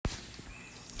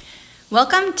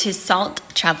Welcome to Salt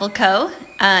Travel Co.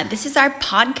 This is our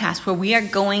podcast where we are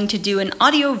going to do an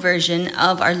audio version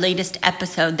of our latest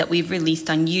episode that we've released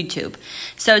on YouTube.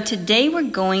 So today we're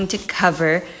going to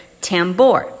cover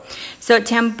Tambor. So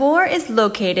Tambor is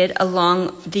located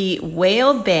along the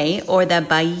Whale Bay, or the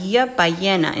Bahia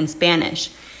Ballena in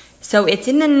Spanish. So it's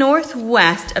in the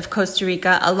northwest of Costa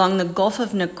Rica along the Gulf of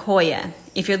Nicoya.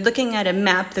 If you're looking at a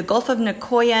map, the Gulf of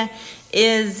Nicoya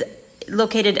is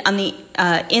located on the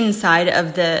inside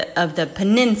of the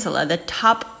peninsula, the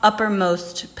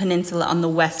uppermost peninsula on the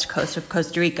west coast of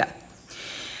Costa Rica.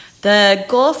 The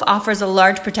Gulf offers a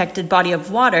large protected body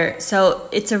of water, so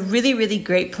it's a really, really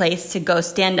great place to go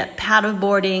stand-up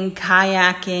paddleboarding,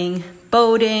 kayaking,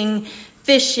 boating,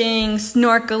 fishing,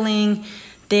 snorkeling.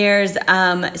 There's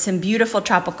some beautiful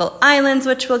tropical islands,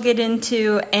 which we'll get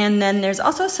into, and then there's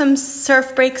also some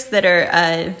surf breaks that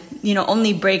are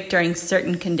only break during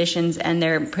certain conditions, and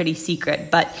they're pretty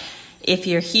secret. But if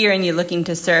you're here and you're looking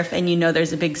to surf and you know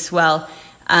there's a big swell,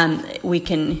 we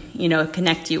can,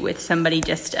 connect you with somebody.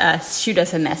 Just shoot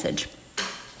us a message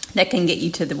that can get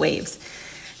you to the waves.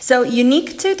 So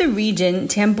unique to the region,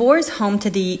 Tambor is home to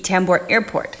the Tambor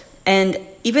Airport. And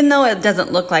even though it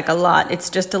doesn't look like a lot,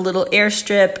 it's just a little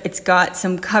airstrip. It's got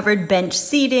some covered bench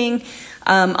seating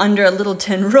under a little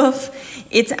tin roof.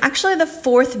 It's actually the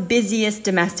fourth busiest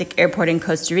domestic airport in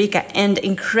Costa Rica and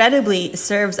incredibly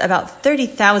serves about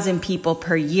 30,000 people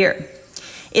per year.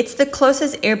 It's the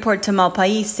closest airport to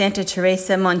Malpais, Santa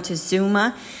Teresa,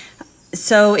 Montezuma.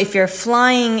 So if you're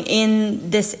flying in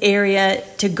this area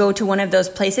to go to one of those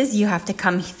places, you have to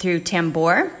come through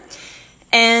Tambor.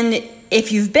 And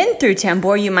if you've been through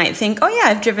Tambor, you might think, oh yeah,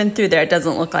 I've driven through there. It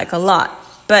doesn't look like a lot.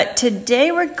 But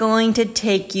today we're going to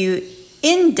take you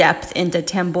in depth into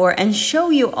Tambor and show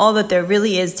you all that there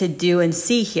really is to do and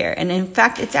see here. And in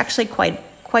fact, it's actually quite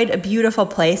a beautiful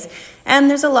place, and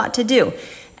there's a lot to do.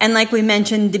 And like we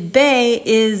mentioned, the bay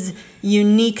is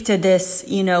unique to this,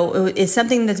 is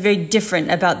something that's very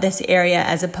different about this area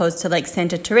as opposed to like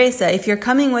Santa Teresa. If you're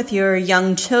coming with your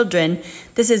young children,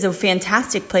 this is a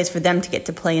fantastic place for them to get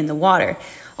to play in the water.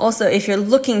 Also, if you're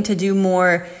looking to do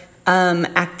more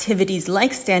activities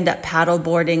like stand-up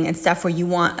paddleboarding and stuff where you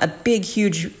want a big,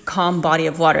 huge, calm body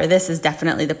of water, this is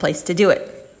definitely the place to do it.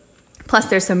 Plus,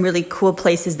 there's some really cool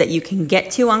places that you can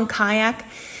get to on kayak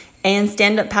and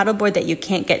stand-up paddleboard that you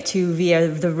can't get to via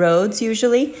the roads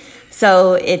usually.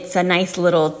 So it's a nice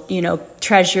little,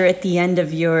 treasure at the end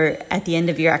of your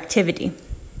activity.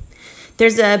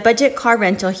 There's a budget car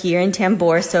rental here in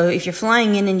Tambor, so if you're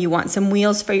flying in and you want some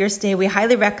wheels for your stay, we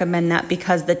highly recommend that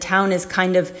because the town is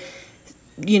kind of,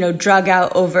 drug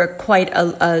out over quite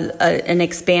an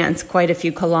expanse, quite a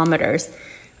few kilometers.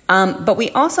 But we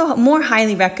also more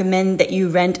highly recommend that you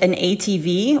rent an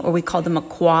ATV, or we call them a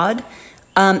quad.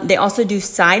 They also do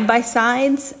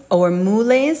side-by-sides or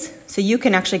mules, so you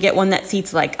can actually get one that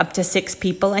seats like up to 6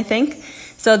 people, I think.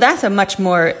 So that's a much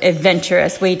more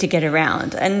adventurous way to get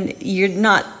around. And you're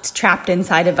not trapped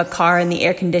inside of a car in the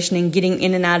air conditioning, getting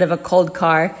in and out of a cold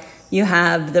car. You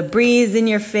have the breeze in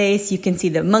your face. You can see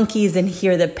the monkeys and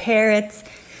hear the parrots.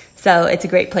 So it's a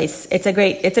great place. It's a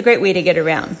great way to get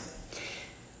around.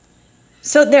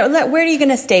 So where are you going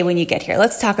to stay when you get here?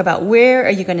 Let's talk about where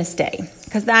are you going to stay?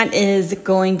 Because that is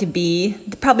going to be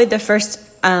probably the first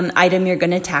item you're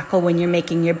going to tackle when you're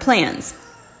making your plans.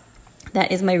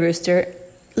 That is my rooster,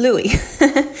 Louie.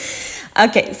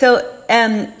 Okay, so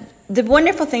the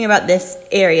wonderful thing about this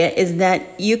area is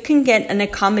that you can get an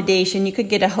accommodation. You could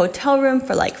get a hotel room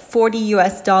for like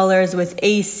 $40 with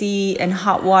AC and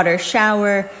hot water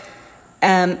shower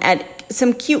at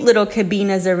some cute little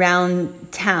cabinas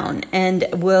around town, and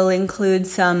we'll include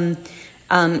some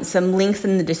links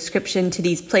in the description to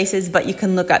these places, but you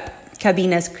can look up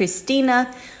Cabinas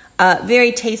Cristina.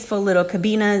 Very tasteful little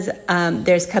cabinas.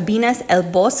 There's Cabinas El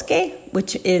Bosque,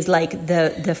 which is like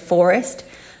the forest.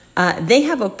 They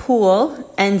have a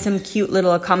pool and some cute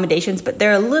little accommodations, but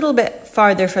they're a little bit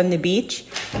farther from the beach.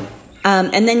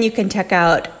 And then you can check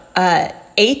out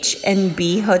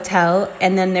H&B Hotel,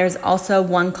 and then there's also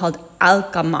one called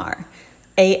Alcamar,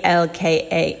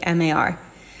 Alkamar.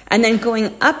 And then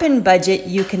going up in budget,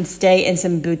 you can stay in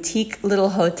some boutique little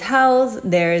hotels.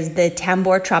 There's the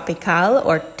Tambor Tropical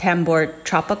or Tambor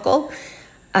Tropical,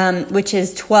 which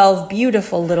is 12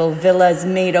 beautiful little villas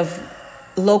made of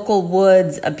local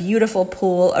woods, a beautiful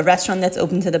pool, a restaurant that's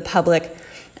open to the public.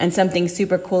 And something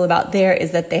super cool about there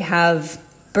is that they have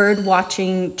bird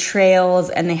watching trails,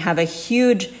 and they have a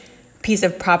huge piece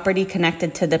of property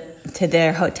connected to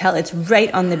their hotel. It's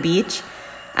right on the beach.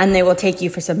 And they will take you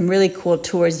for some really cool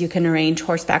tours. You can arrange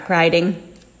horseback riding.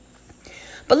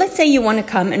 But let's say you want to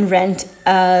come and rent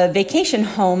a vacation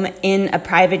home in a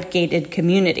private gated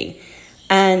community.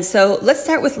 And so let's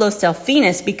start with Los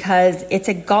Delfines because it's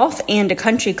a golf and a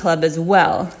country club as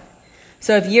well.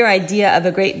 So if your idea of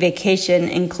a great vacation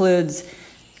includes,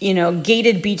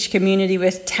 gated beach community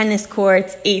with tennis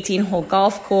courts, 18-hole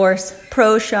golf course,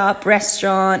 pro shop,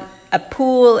 restaurant, a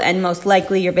pool, and most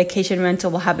likely your vacation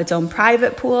rental will have its own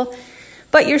private pool,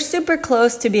 but you're super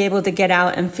close to be able to get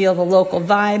out and feel the local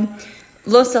vibe,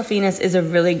 Los Delfines is a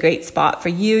really great spot for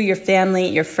you, your family,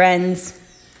 your friends.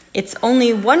 It's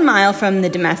only 1 mile from the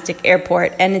domestic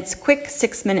airport, and it's a quick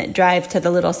 6-minute drive to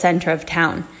the little center of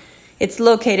town. It's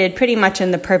located pretty much in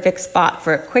the perfect spot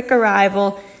for a quick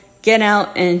arrival, get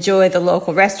out and enjoy the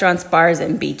local restaurants, bars,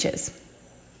 and beaches.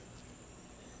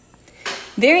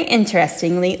 Very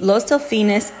interestingly, Los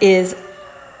Delfines is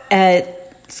a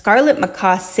scarlet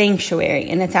macaw sanctuary,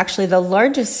 and it's actually the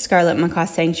largest scarlet macaw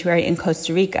sanctuary in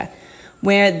Costa Rica,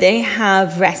 where they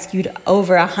have rescued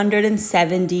over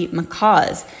 170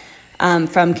 macaws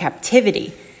from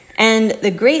captivity. And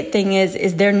the great thing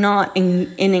is they're not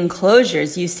in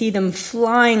enclosures. You see them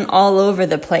flying all over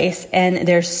the place, and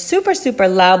they're super, super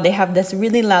loud. They have this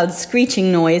really loud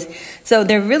screeching noise, so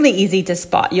they're really easy to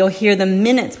spot. You'll hear them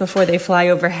minutes before they fly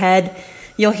overhead.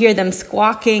 You'll hear them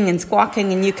squawking, and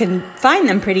you can find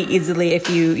them pretty easily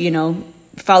if you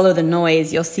follow the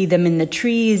noise. You'll see them in the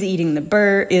trees eating the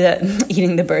berries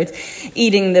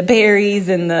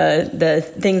and the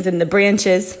things in the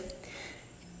branches.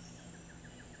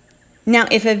 Now,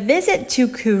 if a visit to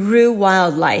Kuru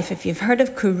Wildlife, if you've heard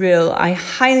of Kuru, I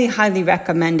highly, highly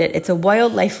recommend it. It's a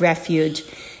wildlife refuge.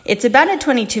 It's about a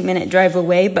 22-minute drive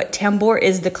away, but Tambor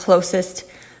is the closest,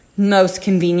 most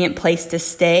convenient place to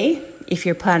stay if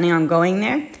you're planning on going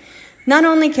there. Not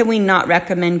only can we not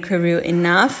recommend Kuru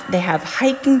enough, they have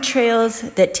hiking trails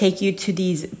that take you to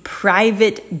these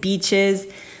private beaches.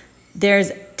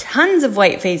 There's tons of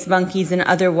white-faced monkeys and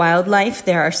other wildlife.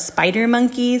 There are spider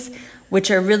monkeys, which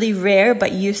are really rare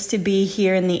but used to be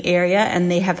here in the area,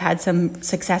 and they have had some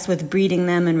success with breeding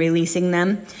them and releasing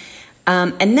them.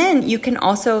 And then you can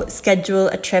also schedule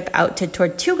a trip out to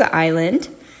Tortuga Island.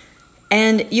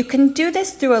 And you can do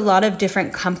this through a lot of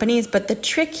different companies, but the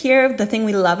trick here, the thing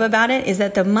we love about it, is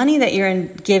that the money that you're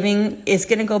giving is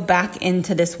going to go back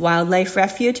into this wildlife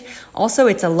refuge. Also,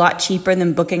 it's a lot cheaper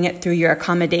than booking it through your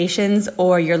accommodations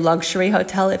or your luxury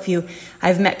hotel.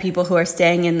 I've met people who are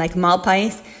staying in like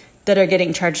Malpais that are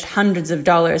getting charged hundreds of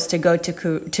dollars to go to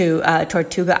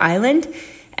Tortuga Island.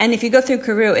 And if you go through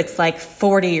Kuru, it's like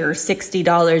 $40 or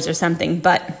 $60 or something,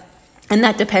 and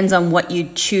that depends on what you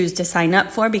choose to sign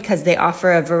up for, because they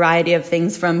offer a variety of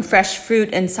things from fresh fruit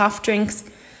and soft drinks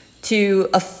to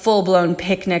a full-blown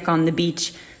picnic on the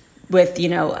beach with,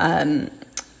 a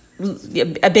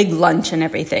big lunch and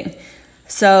everything.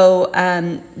 So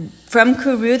from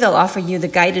Kuru, they'll offer you the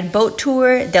guided boat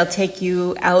tour. They'll take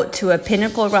you out to a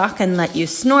pinnacle rock and let you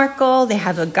snorkel. They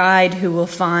have a guide who will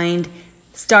find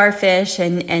starfish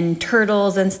and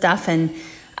turtles and stuff, and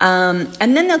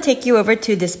then they'll take you over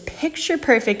to this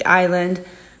picture-perfect island.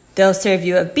 They'll serve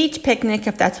you a beach picnic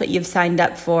if that's what you've signed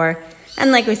up for.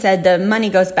 And like we said, the money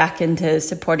goes back into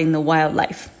supporting the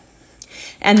wildlife.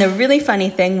 And the really funny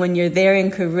thing when you're there in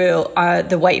Kuru are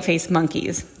the white-faced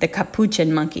monkeys, the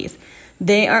capuchin monkeys.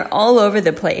 They are all over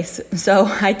the place. So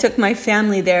I took my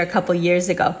family there a couple years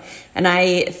ago, and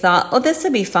I thought, this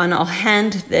would be fun. I'll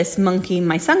hand this monkey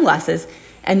my sunglasses,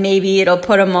 and maybe it'll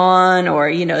put them on, or,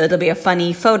 it'll be a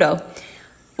funny photo.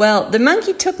 Well, the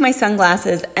monkey took my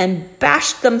sunglasses and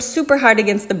bashed them super hard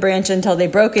against the branch until they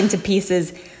broke into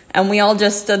pieces, and we all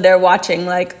just stood there watching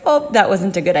like, that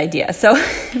wasn't a good idea. So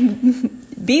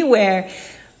beware,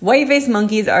 white-faced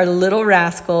monkeys are little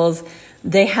rascals.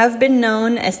 They have been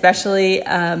known, especially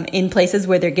in places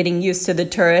where they're getting used to the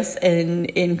tourists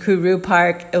in Kuru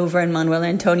Park over in Manuel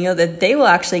Antonio, that they will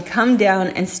actually come down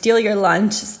and steal your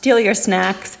lunch, steal your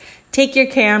snacks, take your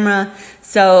camera.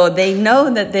 So they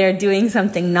know that they're doing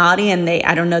something naughty, and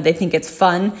they think it's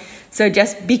fun. So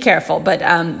just be careful. But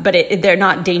they're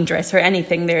not dangerous or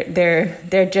anything.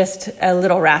 They're just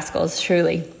little rascals,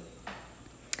 truly.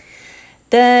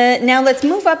 Now let's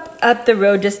move up the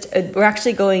road. We're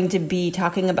actually going to be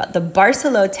talking about the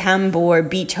Barceló Tambor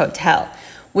Beach Hotel,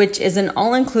 which is an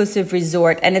all-inclusive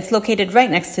resort, and it's located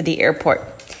right next to the airport.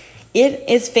 It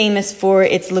is famous for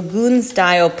its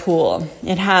lagoon-style pool.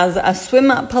 It has a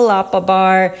swim-up palapa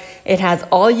bar. It has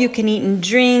all-you-can-eat and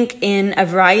drink in a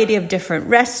variety of different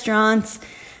restaurants.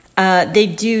 They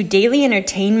do daily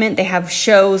entertainment. They have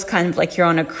shows, kind of like you're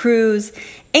on a cruise,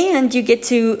 and you get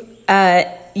to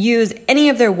use any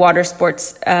of their water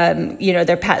sports,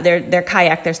 their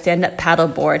kayak, their stand-up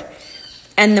paddleboard.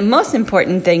 And the most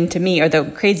important thing to me, or the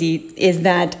crazy, is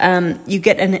that you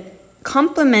get a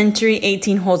complimentary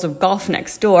 18 holes of golf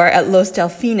next door at Los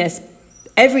Delfines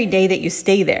every day that you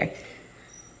stay there.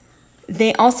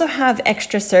 They also have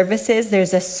extra services.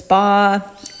 There's a spa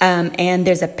and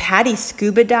there's a PADI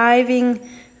scuba diving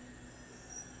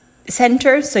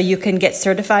center, so you can get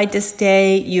certified to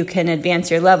stay. You can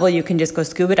advance your level. You can just go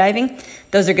scuba diving.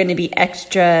 Those are going to be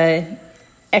extra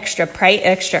price,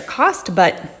 extra cost,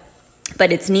 but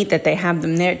it's neat that they have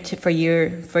them there for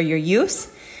your use.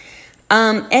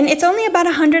 And it's only about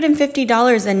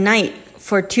 $150 a night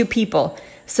for 2 people.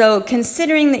 So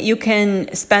considering that you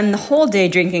can spend the whole day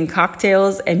drinking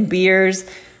cocktails and beers,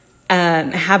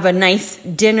 have a nice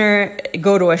dinner,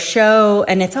 go to a show,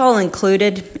 and it's all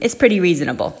included, it's pretty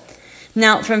reasonable.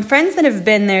 Now, from friends that have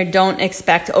been there, don't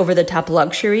expect over-the-top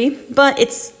luxury, but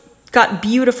it's got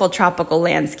beautiful tropical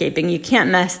landscaping. You can't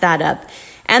mess that up.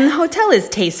 And the hotel is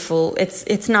tasteful.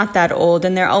 It's not that old,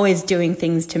 and they're always doing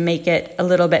things to make it a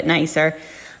little bit nicer.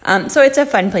 So it's a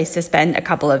fun place to spend a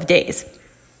couple of days.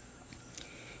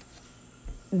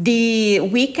 The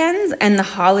weekends and the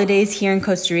holidays here in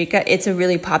Costa Rica, it's a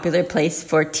really popular place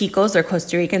for Ticos or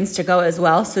Costa Ricans to go as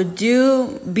well. So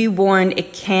do be warned,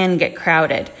 it can get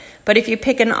crowded. But if you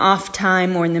pick an off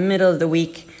time or in the middle of the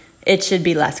week, it should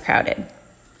be less crowded.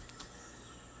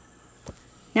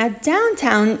 Now,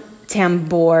 downtown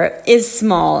Tambor is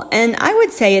small, and I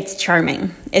would say it's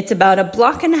charming. It's about a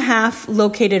block and a half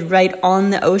located right on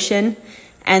the ocean,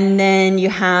 and then you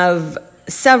have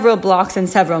several blocks and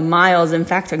several miles, in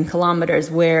fact, in kilometers,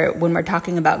 where when we're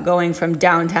talking about going from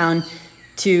downtown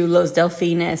to Los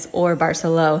Delfines or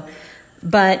Barceló.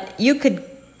 But you could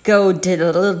go to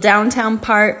the little downtown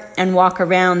part and walk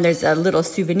around. There's a little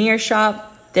souvenir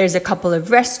shop. There's a couple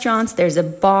of restaurants. There's a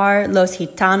bar, Los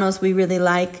Gitanos, we really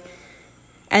like.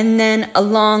 And then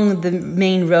along the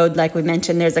main road, like we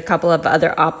mentioned, there's a couple of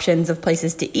other options of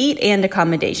places to eat and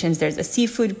accommodations. There's a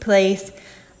seafood place,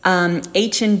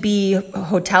 H&B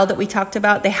hotel that we talked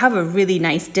about. They have a really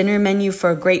nice dinner menu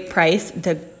for a great price.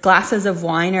 The glasses of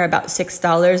wine are about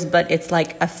 $6, but it's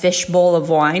like a fish bowl of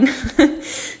wine.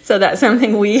 So that's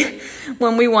something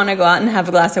when we want to go out and have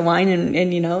a glass of wine,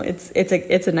 and you know, it's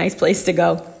a nice place to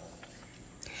go.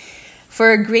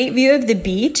 For a great view of the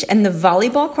beach and the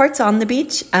volleyball courts on the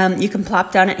beach, you can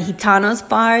plop down at Gitanos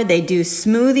Bar. They do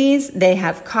smoothies, they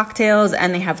have cocktails,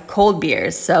 and they have cold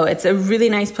beers. So it's a really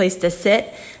nice place to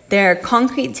sit. There are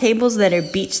concrete tables that are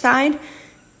beachside.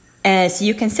 So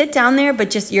you can sit down there,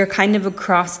 but just you're kind of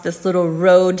across this little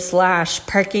road /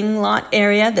 parking lot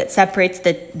area that separates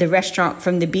the restaurant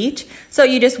from the beach. So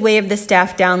you just wave the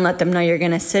staff down, let them know you're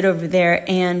going to sit over there.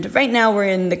 And right now we're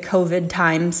in the COVID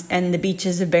times and the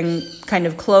beaches have been kind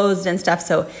of closed and stuff.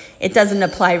 So it doesn't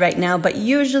apply right now. But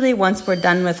usually once we're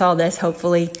done with all this,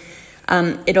 hopefully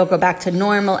it'll go back to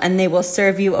normal, and they will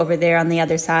serve you over there on the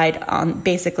other side, on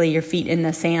basically your feet in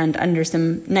the sand under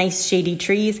some nice shady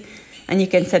trees. And you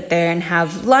can sit there and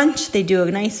have lunch. They do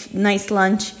a nice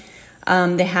lunch.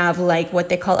 They have like what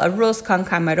they call arroz con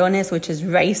camarones, which is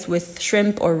rice with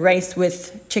shrimp or rice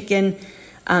with chicken.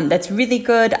 That's really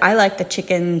good. I like the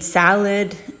chicken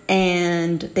salad.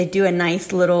 And they do a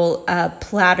nice little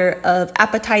platter of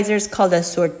appetizers called a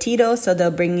sortido. So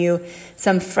they'll bring you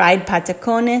some fried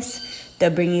patacones.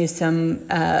 They'll bring you some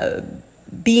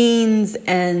beans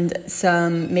and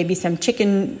maybe some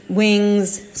chicken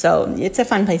wings. So it's a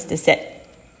fun place to sit.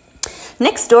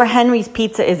 Next door, Henry's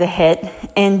Pizza is a hit,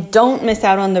 and don't miss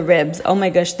out on the ribs. Oh my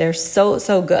gosh, they're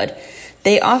so good.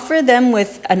 They offer them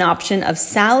with an option of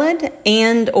salad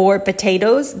and or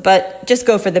potatoes, but just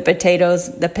go for the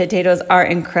potatoes. The potatoes are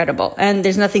incredible, and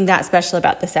there's nothing that special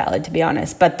about the salad, to be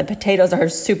honest, but the potatoes are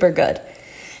super good.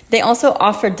 They also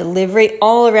offer delivery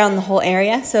all around the whole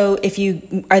area. So if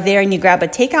you are there and you grab a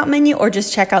takeout menu, or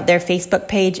just check out their Facebook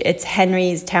page, it's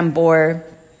Henry's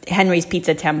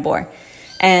Pizza Tambor.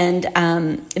 And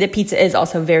the pizza is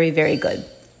also very, very good.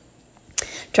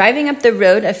 Driving up the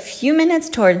road a few minutes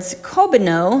towards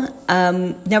Cobano,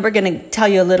 now we're going to tell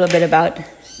you a little bit about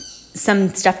some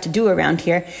stuff to do around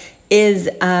here, is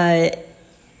a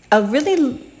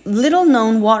really little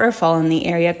known waterfall in the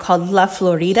area called La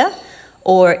Florida,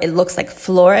 or it looks like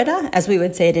Florida, as we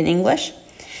would say it in English.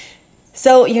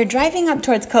 So you're driving up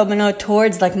towards Cobano,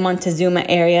 towards like Montezuma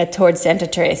area, towards Santa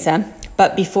Teresa,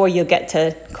 but before you get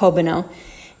to Cobano.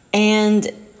 And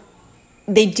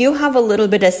they do have a little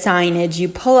bit of signage. You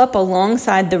pull up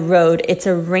alongside the road. It's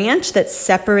a ranch that's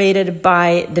separated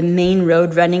by the main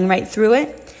road running right through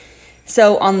it.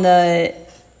 So on the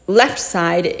left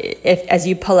side, as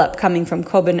you pull up coming from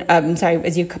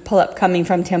as you pull up coming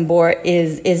from Tambor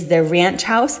is the ranch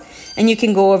house, and you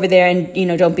can go over there and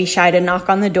don't be shy to knock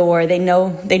on the door. They know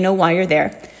why you're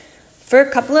there. For a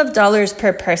couple of dollars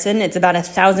per person, it's about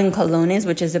 1,000 colones,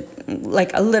 which is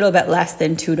like a little bit less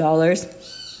than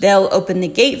 $2. They'll open the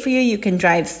gate for you. You can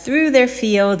drive through their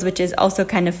fields, which is also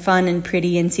kind of fun and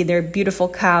pretty, and see their beautiful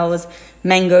cows,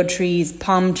 mango trees,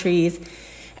 palm trees.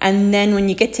 And then when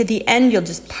you get to the end, you'll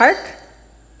just park.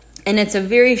 And it's a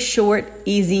very short,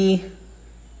 easy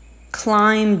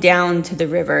climb down to the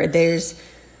river. There's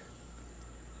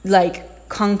like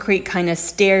concrete kind of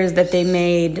stairs that they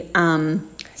made,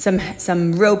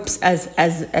 some ropes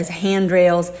as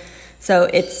handrails. So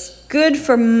it's good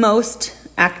for most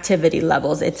activity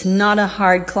levels. It's not a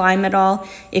hard climb at all.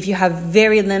 If you have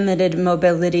very limited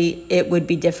mobility, it would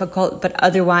be difficult, but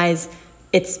otherwise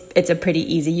it's a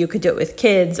pretty easy. You could do it with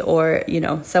kids or,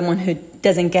 someone who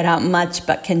doesn't get out much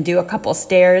but can do a couple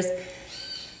stairs.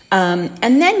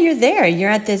 And then you're there. You're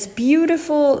at this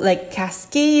beautiful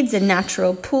cascades and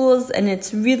natural pools, and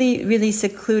it's really, really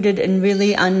secluded and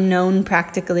really unknown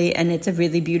practically, and it's a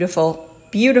really beautiful,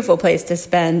 beautiful place to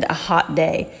spend a hot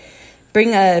day.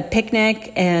 Bring a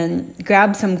picnic and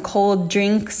grab some cold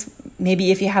drinks.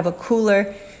 Maybe if you have a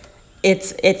cooler,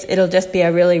 it'll just be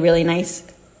a really, really nice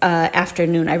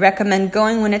afternoon. I recommend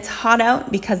going when it's hot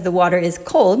out because the water is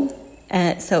cold,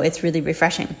 so it's really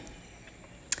refreshing.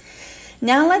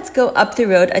 Now let's go up the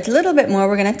road a little bit more.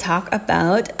 We're going to talk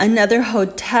about another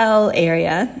hotel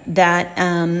area that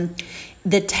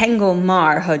the Tango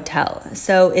Mar Hotel.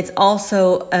 So it's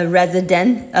also a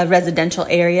residential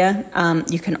area.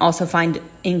 You can also find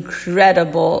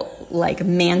incredible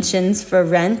mansions for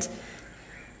rent.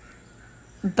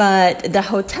 But the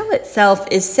hotel itself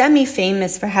is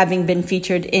semi-famous for having been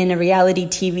featured in a reality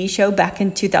TV show back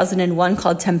in 2001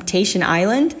 called Temptation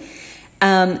Island.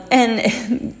 That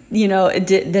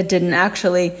didn't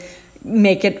actually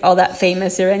make it all that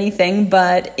famous or anything,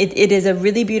 but it is a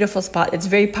really beautiful spot. It's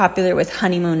very popular with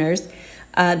honeymooners.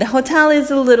 The hotel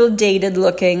is a little dated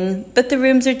looking, but the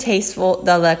rooms are tasteful.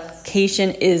 The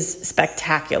location is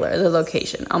spectacular. The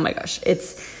location, oh my gosh.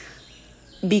 It's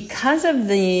because of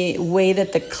the way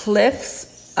that the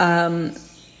cliffs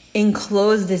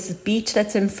enclose this beach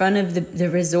that's in front of the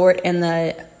resort and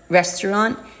the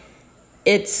restaurant.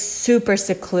 It's super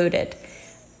secluded,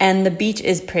 and the beach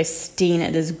is pristine.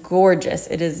 It is gorgeous.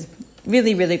 It is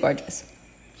really, really gorgeous.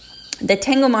 The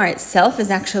Tango Mar itself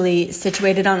is actually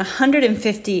situated on a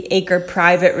 150-acre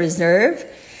private reserve,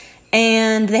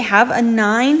 and they have a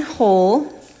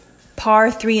 9-hole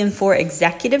par 3 and 4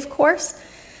 executive course.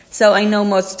 So I know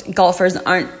most golfers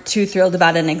aren't too thrilled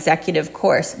about an executive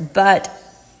course, but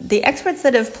the experts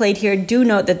that have played here do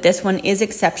note that this one is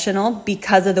exceptional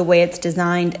because of the way it's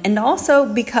designed, and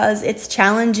also because it's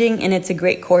challenging and it's a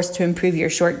great course to improve your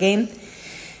short game.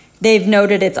 They've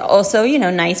noted it's also,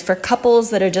 nice for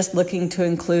couples that are just looking to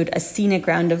include a scenic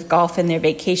round of golf in their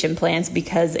vacation plans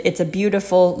because it's a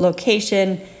beautiful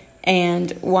location,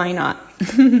 and why not?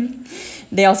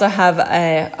 They also have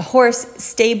a horse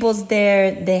stables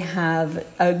there. They have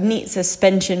a neat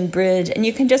suspension bridge, and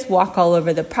you can just walk all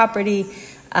over the property.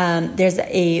 There's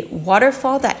a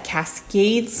waterfall that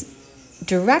cascades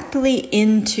directly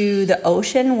into the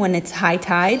ocean when it's high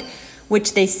tide,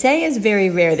 which they say is very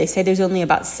rare. They say there's only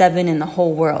about 7 in the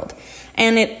whole world.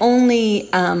 And it only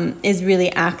is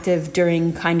really active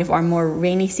during kind of our more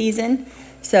rainy season,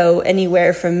 so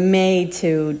anywhere from May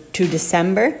to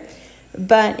December.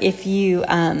 But if you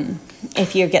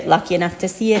get lucky enough to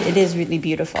see it, it is really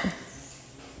beautiful.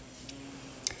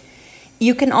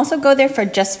 You can also go there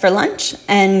just for lunch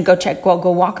and go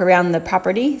walk around the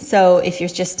property. So if you're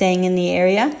just staying in the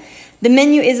area, the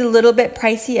menu is a little bit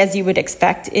pricey, as you would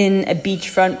expect in a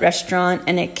beachfront restaurant,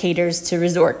 and it caters to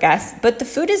resort guests. But the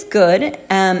food is good,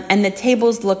 and the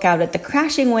tables look out at the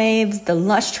crashing waves, the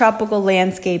lush tropical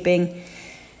landscaping.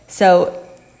 So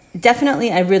definitely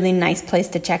a really nice place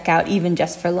to check out, even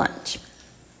just for lunch.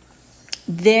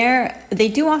 They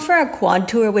do offer a quad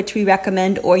tour, which we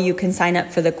recommend, or you can sign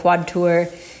up for the quad tour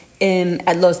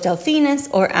at Los Delfines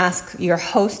or ask your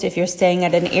host if you're staying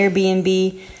at an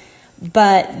Airbnb.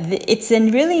 But it's a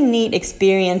really neat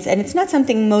experience, and it's not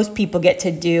something most people get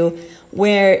to do.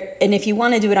 And if you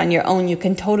want to do it on your own, you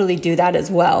can totally do that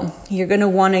as well. You're going to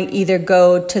want to either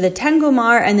go to the Tango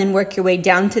Mar and then work your way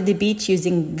down to the beach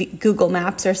using Google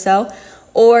Maps or so,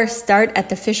 or start at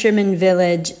the fisherman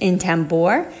village in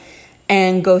Tambor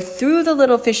and go through the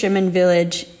little fisherman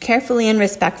village carefully and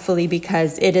respectfully,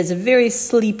 because it is a very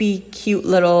sleepy, cute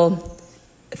little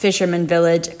fisherman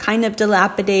village, kind of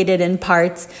dilapidated in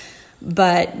parts,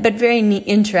 but very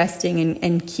interesting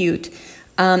and cute.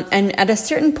 And at a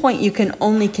certain point, you can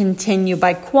only continue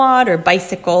by quad or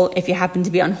bicycle if you happen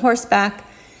to be on horseback,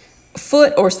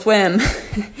 foot or swim.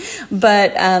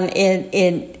 But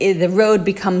the road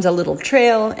becomes a little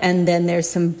trail, and then there's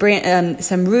some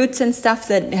roots and stuff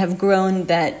that have grown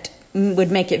that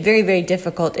would make it very, very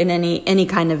difficult in any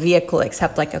kind of vehicle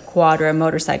except like a quad or a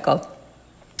motorcycle.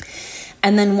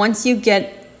 And then once you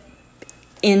get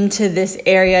into this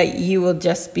area, your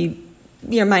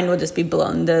mind will just be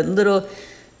blown. The little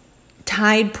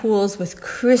tide pools with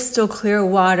crystal clear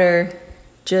water,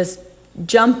 just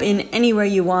jump in anywhere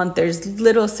you want. There's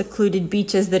little secluded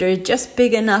beaches that are just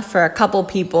big enough for a couple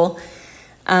people,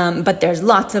 but there's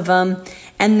lots of them.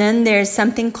 And then there's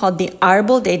something called the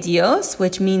Árbol de Dios,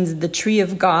 which means the tree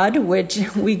of God, which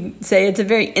we say it's a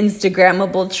very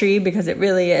Instagrammable tree because it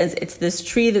really is. It's this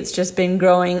tree that's just been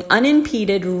growing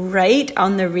unimpeded right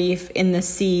on the reef in the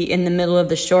sea in the middle of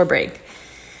the shore break.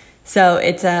 So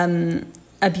it's a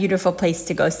beautiful place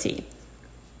to go see.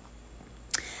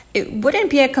 It wouldn't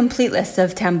be a complete list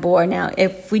of Tambor now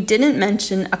if we didn't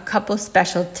mention a couple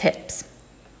special tips.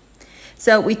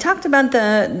 So we talked about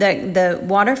the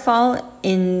waterfall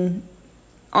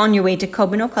on your way to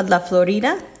Cobino called La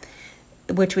Florida,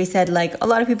 which we said like a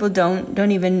lot of people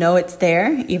don't even know it's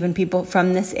there, even people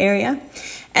from this area.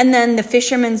 And then the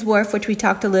Fisherman's Wharf, which we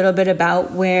talked a little bit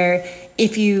about, where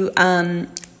if you're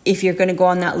going to go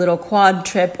on that little quad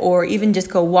trip or even just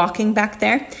go walking back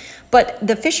there. But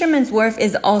the Fisherman's Wharf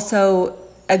is also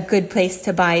a good place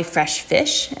to buy fresh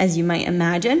fish, as you might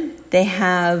imagine. They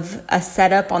have a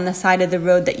setup on the side of the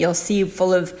road that you'll see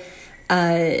full of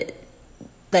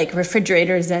like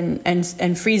refrigerators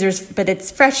and freezers, but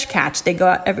it's fresh catch. They go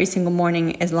out every single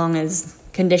morning as long as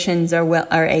conditions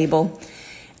are able.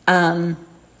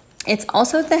 It's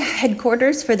also the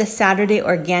headquarters for the Saturday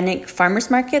Organic Farmers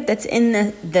Market that's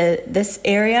in this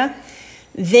area.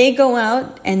 They go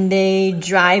out and they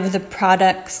drive the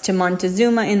products to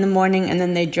Montezuma in the morning, and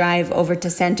then they drive over to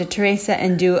Santa Teresa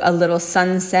and do a little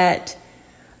sunset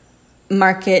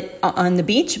market on the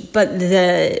beach. But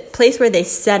the place where they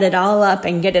set it all up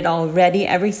and get it all ready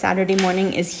every Saturday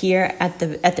morning is here at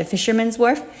the Fisherman's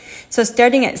Wharf. So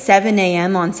starting at 7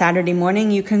 a.m. on Saturday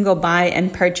morning, you can go by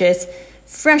and purchase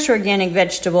fresh organic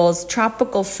vegetables,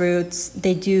 tropical fruits.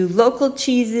 They do local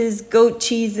cheeses, goat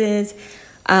cheeses,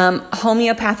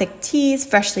 homeopathic teas,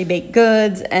 freshly baked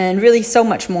goods, and really so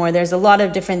much more. There's a lot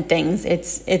of different things.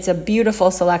 It's a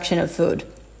beautiful selection of food.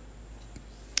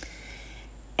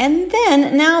 And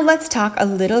then now let's talk a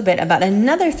little bit about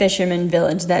another fisherman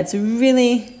village that's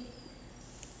really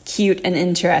cute and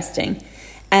interesting.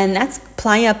 And that's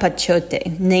Playa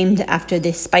Pachote, named after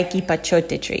the spiky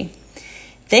pachote tree.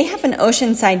 They have an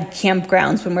oceanside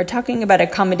campgrounds. When we're talking about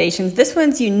accommodations, this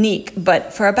one's unique,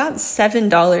 but for about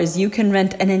 $7, you can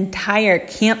rent an entire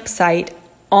campsite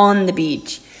on the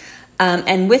beach.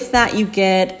 And with that, you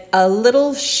get a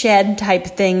little shed type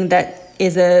thing that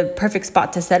is a perfect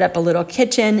spot to set up a little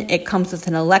kitchen. It comes with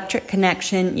an electric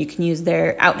connection. You can use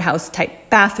their outhouse type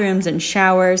bathrooms and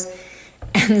showers.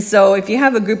 And so if you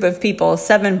have a group of people,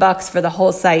 $7 for the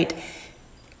whole site,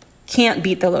 can't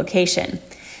beat the location.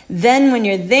 Then when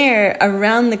you're there,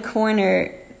 around the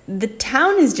corner, the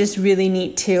town is just really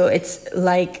neat too. It's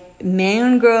like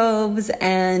mangroves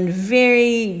and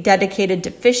very dedicated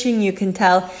to fishing. You can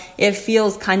tell it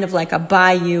feels kind of like a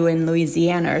bayou in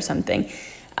Louisiana or something,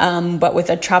 but with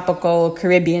a tropical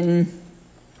Caribbean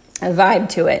vibe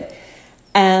to it.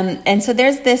 And so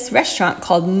there's this restaurant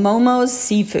called Momo's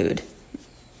Seafood.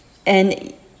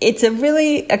 And it's a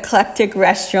really eclectic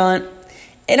restaurant.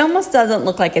 It almost doesn't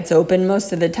look like it's open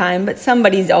most of the time, but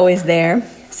somebody's always there.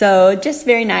 So just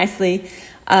very nicely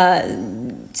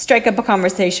strike up a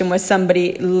conversation with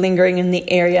somebody lingering in the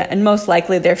area, and most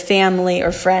likely their family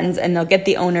or friends, and they'll get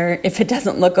the owner if it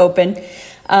doesn't look open.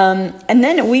 And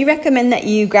then we recommend that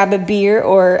you grab a beer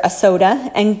or a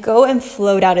soda and go and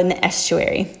float out in the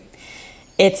estuary.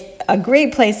 It's a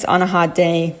great place on a hot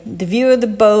day. The view of the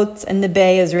boats and the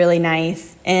bay is really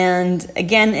nice. And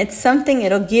again, it's something,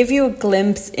 it'll give you a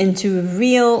glimpse into a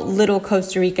real little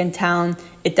Costa Rican town.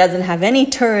 It doesn't have any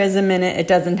tourism in it. It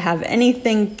doesn't have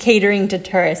anything catering to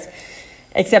tourists,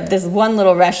 except this one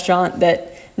little restaurant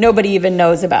that nobody even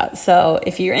knows about. So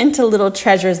if you're into little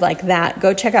treasures like that,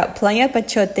 go check out Playa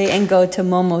Pachote and go to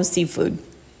Momo's Seafood.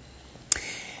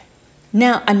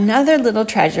 Now, another little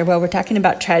treasure, while we're talking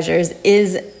about treasures,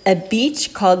 is a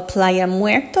beach called Playa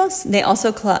Muertos. They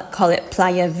also call it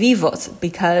Playa Vivos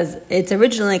because it's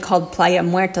originally called Playa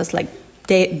Muertos, like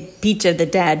Beach of the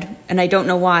Dead, and I don't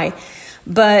know why.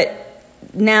 But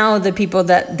now the people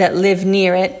that live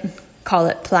near it call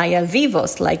it Playa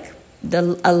Vivos, like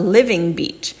a living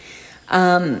beach.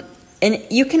 And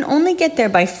you can only get there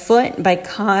by foot, by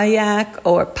kayak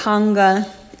or panga,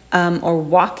 or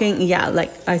walking. Yeah,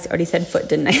 like I already said foot,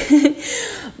 didn't I?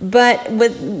 But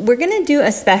we're going to do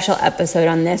a special episode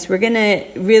on this. We're going to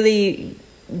really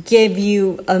give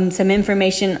you some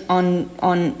information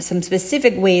on some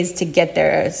specific ways to get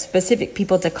there, specific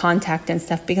people to contact and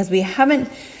stuff, because we haven't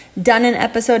done an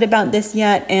episode about this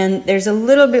yet, and there's a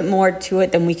little bit more to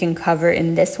it than we can cover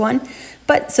in this one.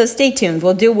 But so stay tuned.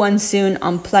 We'll do one soon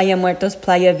on Playa Muertos,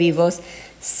 Playa Vivos.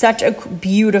 Such a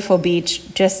beautiful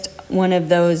beach, just one of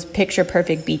those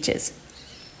picture-perfect beaches.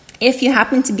 If you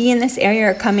happen to be in this area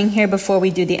or coming here before we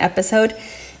do the episode,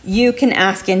 you can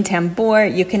ask in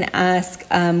Tambor. You can ask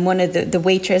one of the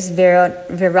waitress,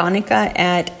 Veronica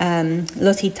at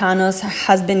Los Gitanos. Her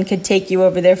husband could take you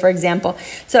over there, for example.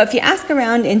 So if you ask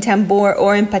around in Tambor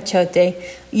or in Pachote,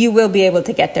 you will be able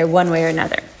to get there one way or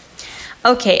another.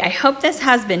 Okay, I hope this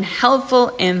has been helpful,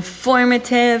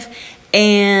 informative,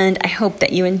 and I hope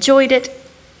that you enjoyed it.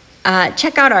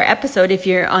 Check out our episode if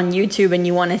you're on YouTube and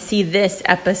you want to see this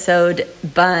episode,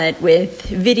 but with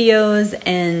videos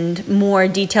and more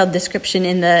detailed description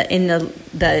in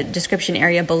the description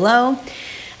area below.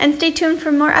 And stay tuned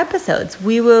for more episodes.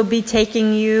 We will be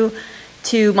taking you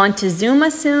to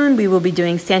Montezuma soon. We will be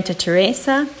doing Santa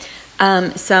Teresa,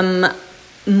 some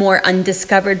more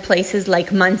undiscovered places like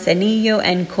Manzanillo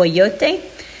and Coyote.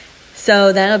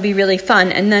 So that'll be really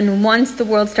fun. And then once the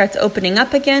world starts opening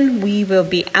up again, we will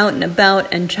be out and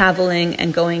about and traveling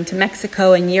and going to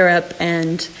Mexico and Europe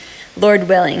and Lord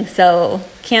willing. So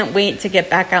can't wait to get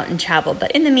back out and travel.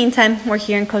 But in the meantime, we're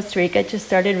here in Costa Rica. It just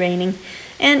started raining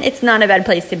and it's not a bad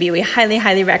place to be. We highly,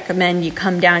 highly recommend you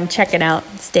come down, check it out,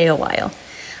 stay a while.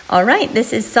 All right,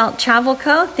 this is Salt Travel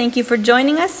Co. Thank you for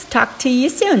joining us. Talk to you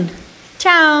soon.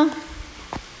 Ciao.